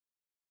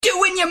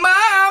doing your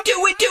mom,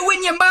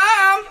 doing your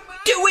mom,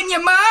 doing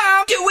your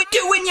mom,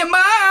 doing your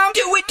mom,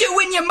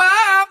 doing your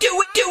mom,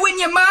 doing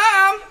your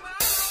mom.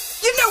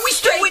 You know we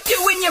straight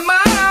doing your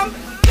mom,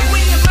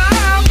 doing your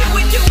mom,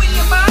 doing your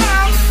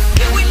mom,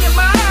 doing your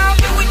mom,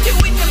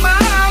 doing your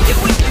mom,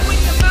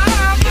 doing your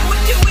mom,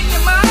 doing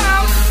your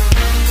mom.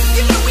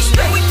 You know we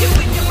straight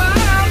doing your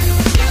mom,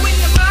 doing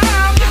your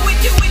mom, doing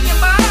your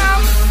mom,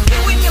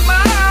 doing your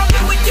mom,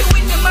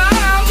 doing your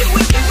mom,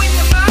 doing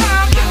your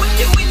mom,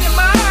 doing your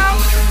mom.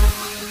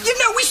 You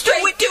know we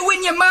straight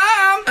doing your mom.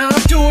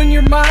 I'm doing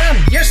your mom,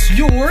 yes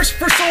yours.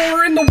 First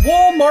order in the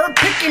Walmart,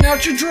 picking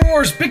out your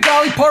drawers. Big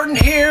Dolly Parton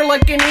hair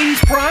like an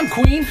 80s prom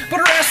queen, but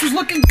her ass was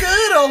looking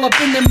good all up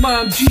in them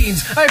mom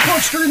jeans. I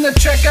approached her in the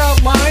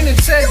checkout line and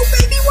said, Yo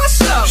baby,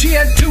 what's up? She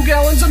had 2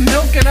 gallons of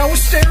milk and I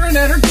was staring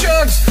at her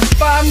jugs.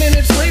 5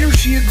 minutes later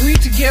she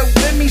agreed to get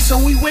with me,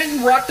 so we went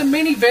and rocked the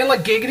minivan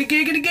like giggity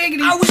giggity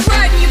giggity. I was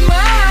riding your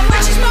mom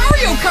like she's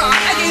Mario Kart.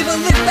 I gave her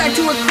a lift back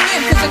to her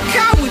crib cause the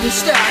car wouldn't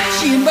start.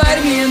 She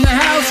invited me in the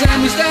house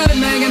and we started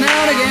making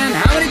out again.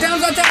 How many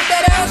times I tapped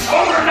that house?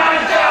 Over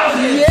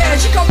 9,000! Yeah,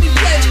 she called me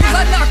pledge cause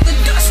I knocked the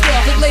dust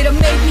off it. Later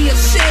made me a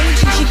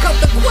sandwich and she cut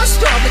the crust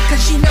off it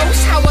cause she knows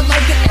how I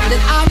like it, and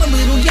that I'm a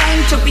little young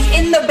to be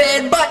in the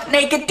bed butt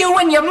naked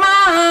doing your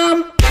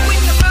mom.